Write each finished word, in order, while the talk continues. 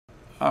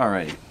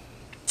Alrighty.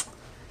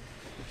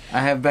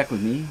 I have back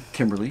with me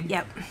Kimberly.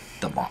 Yep.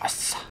 The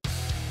boss.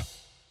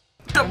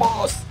 The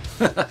boss!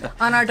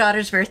 On our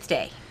daughter's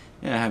birthday.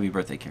 Yeah, happy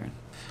birthday, Karen.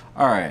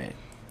 Alright.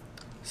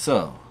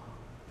 So,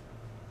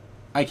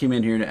 I came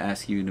in here to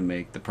ask you to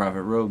make the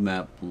profit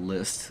roadmap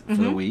list for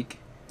the week.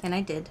 And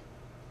I did.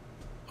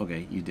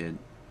 Okay, you did.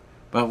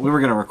 But we were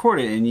going to record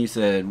it and you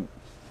said,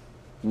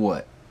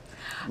 what?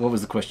 What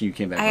was the question you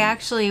came back I on?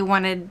 actually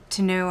wanted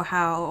to know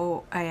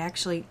how I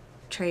actually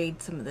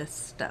trade some of this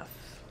stuff.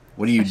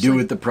 What do you do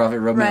with the profit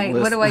roadmap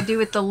list? What do I do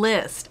with the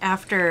list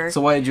after?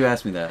 So why did you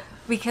ask me that?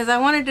 Because I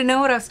wanted to know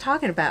what I was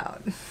talking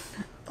about.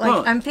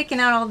 Well, I'm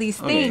picking out all these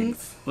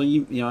things. Well,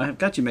 you know, I've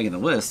got you making the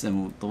list,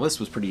 and the list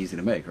was pretty easy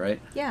to make,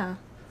 right? Yeah.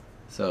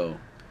 So,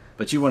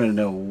 but you wanted to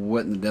know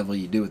what in the devil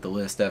you do with the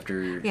list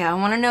after. Yeah, I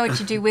want to know what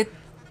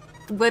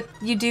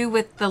you do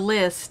with the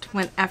list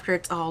after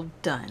it's all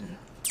done.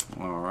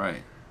 All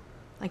right.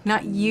 Like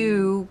not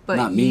you, but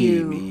not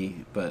you.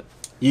 me, but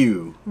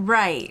you.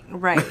 Right.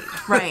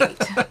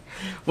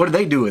 What do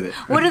they do with it?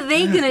 What are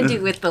they gonna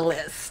do with the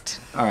list?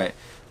 All right.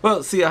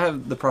 Well, see, I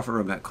have the profit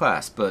roadmap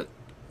class, but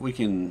we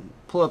can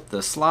pull up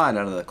the slide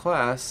out of the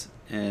class,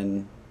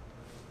 and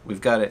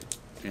we've got it.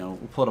 You know,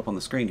 we'll pull it up on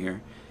the screen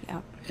here.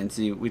 Yeah. And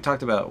see, we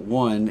talked about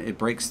one. It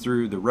breaks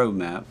through the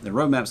roadmap. The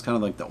roadmap's kind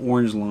of like the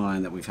orange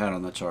line that we've had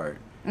on the chart,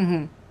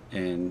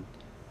 and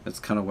that's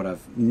kind of what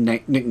I've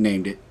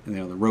nicknamed it. You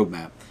know, the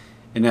roadmap.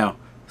 And now,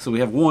 so we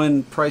have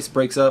one, price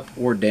breaks up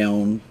or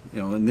down.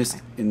 You know, in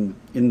this, in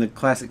the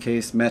classic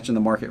case, matching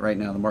the market right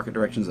now, the market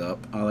direction's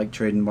up. I like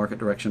trading market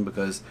direction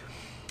because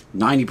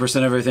 90%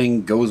 of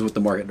everything goes with the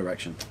market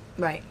direction.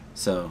 Right.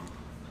 So,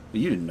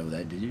 you didn't know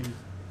that, did you?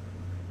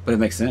 But it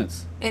makes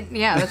sense.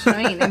 Yeah, that's what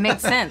I mean. It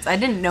makes sense. I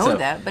didn't know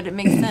that, but it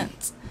makes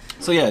sense.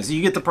 So yeah, so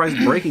you get the price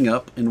breaking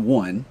up in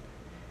one,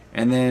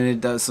 and then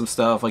it does some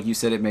stuff, like you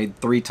said, it made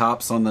 3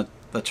 tops on the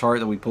chart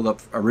that we pulled up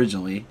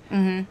originally,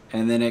 and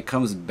then it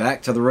comes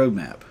back to the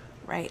roadmap.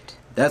 Right.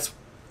 That's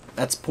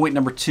point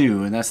number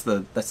 2, and that's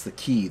the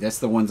key. That's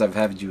the ones I've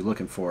had you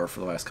looking for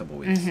the last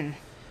couple of weeks.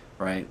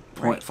 Right?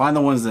 Find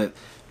the ones that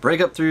break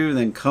up through and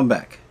then come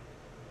back.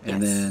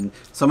 And then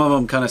some of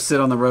them kind of sit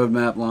on the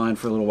roadmap line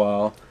for a little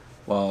while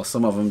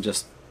some of them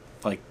just,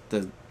 like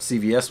the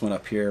CVS went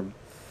up here,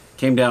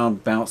 came down,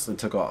 bounced, and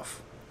took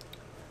off.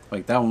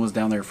 Like that one was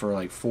down there for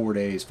like 4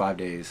 days, 5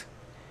 days,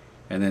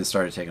 and then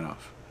started taking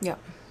off. Yep.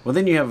 Well,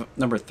 then you have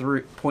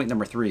point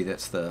number 3.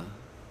 That's the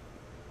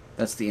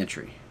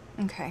entry.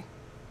 Okay.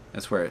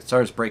 That's where it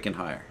starts breaking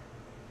higher.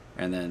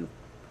 And then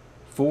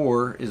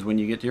 4 is when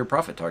you get to your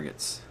profit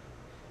targets.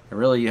 And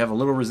really you have a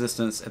little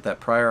resistance at that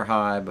prior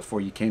high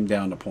before you came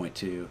down to point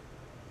 2.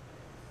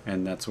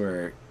 And that's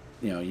where,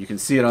 you know, you can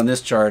see it on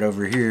this chart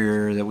over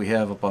here that we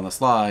have up on the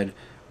slide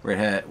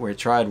where it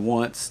tried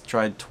once,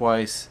 tried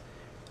twice,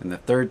 and the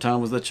 3rd time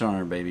was the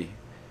charm, baby.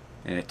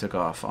 And it took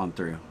off on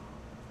through.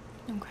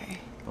 Okay.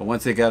 But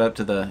once it got up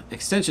to the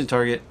extension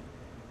target,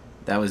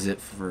 that was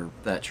it for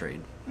that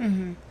trade.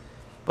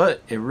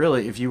 But it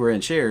really, if you were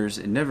in shares,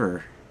 it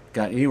never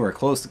got anywhere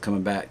close to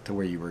coming back to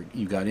where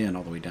you got in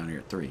all the way down here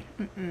at 3.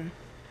 So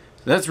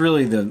that's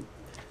really the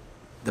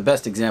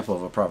best example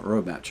of a profit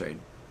roadmap trade.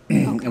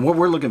 And what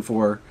we're looking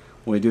for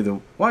when we do the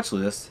watch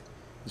list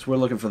is we're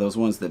looking for those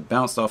ones that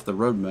bounced off the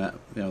roadmap,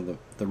 you know,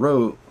 the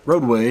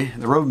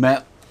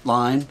roadmap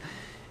line,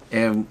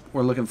 and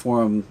we're looking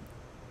for them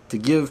to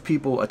give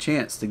people a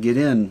chance to get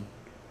in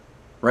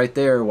right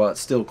there while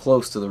it's still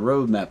close to the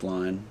roadmap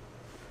line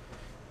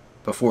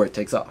before it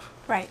takes off.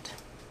 Right.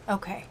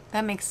 Okay.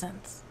 That makes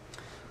sense.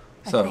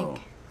 So, I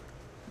think.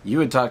 You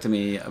would talk to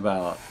me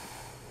about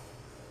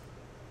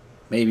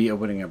maybe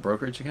opening a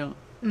brokerage account?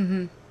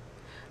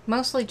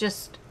 Mostly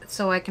just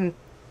so I can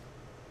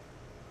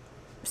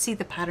see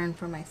the pattern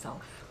for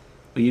myself.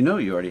 Well, you know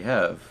you already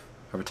have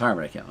a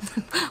retirement account.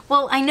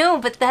 Well, I know,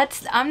 but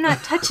I'm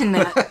not touching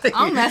that.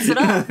 I'll mess it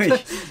up.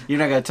 You're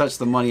not going to touch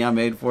the money I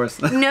made for us?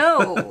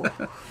 No.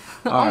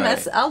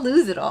 I'll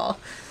lose it all.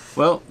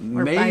 Well,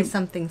 or maybe buy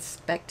something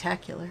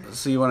spectacular.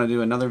 So you want to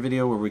do another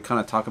video where we kind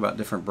of talk about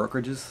different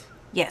brokerages?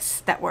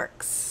 Yes, that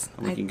works.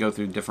 And we can go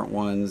through different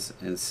ones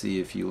and see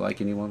if you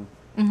like any one.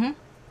 Can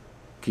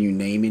you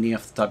name any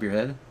off the top of your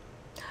head?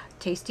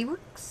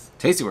 Tastyworks.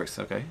 Tastyworks,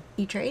 okay.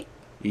 E-Trade.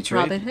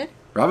 E-Trade. Robinhood.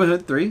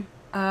 Robinhood, 3.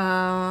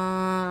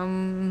 I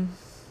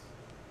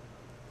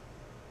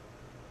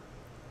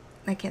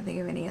can't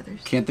think of any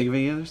others. Can't think of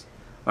any others?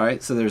 All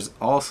right, so there's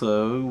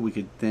also, we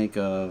could think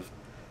of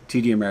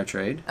TD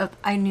Ameritrade.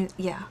 I knew,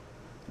 yeah.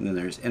 And then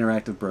there's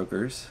Interactive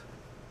Brokers.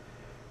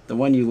 The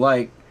one you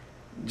like,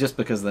 just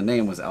because the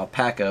name was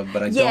Alpaca,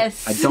 but I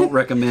don't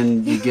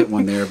recommend you get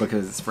one there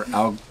because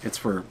it's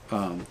for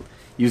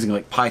using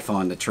like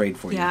Python to trade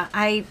for you. Yeah,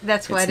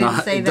 that's why I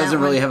didn't say that. It doesn't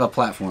really have a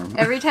platform.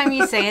 Every time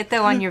you say it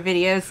though on your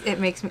videos, it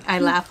makes I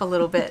laugh a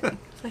little bit.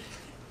 It's like,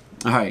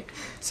 all right,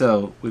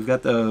 so we've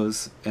got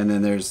those, and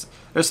then there's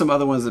some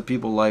other ones that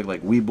people like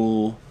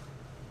Webull,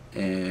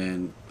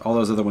 and all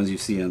those other ones you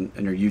see in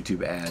your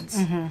YouTube ads.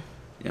 You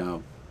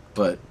know,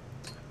 but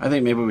I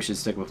think maybe we should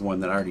stick with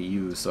one that I already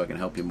use so I can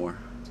help you more.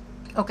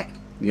 Okay.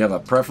 You have a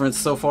preference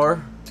so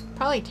far?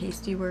 Probably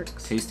Tasty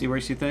Works. Tasty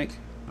Works, you think?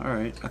 All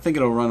right. I think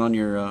it'll run on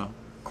your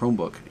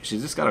Chromebook.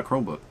 She's just got a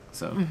Chromebook,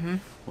 so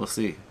we'll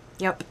see.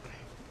 Yep.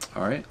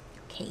 All right.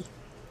 Okay.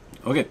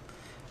 Okay.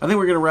 I think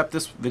we're going to wrap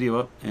this video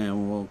up,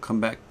 and we'll come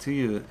back to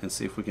you and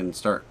see if we can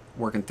start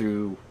working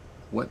through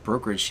what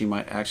brokerage she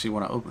might actually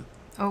want to open.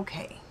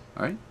 Okay.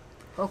 All right.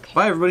 Okay.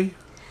 Bye, everybody.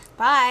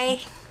 Bye.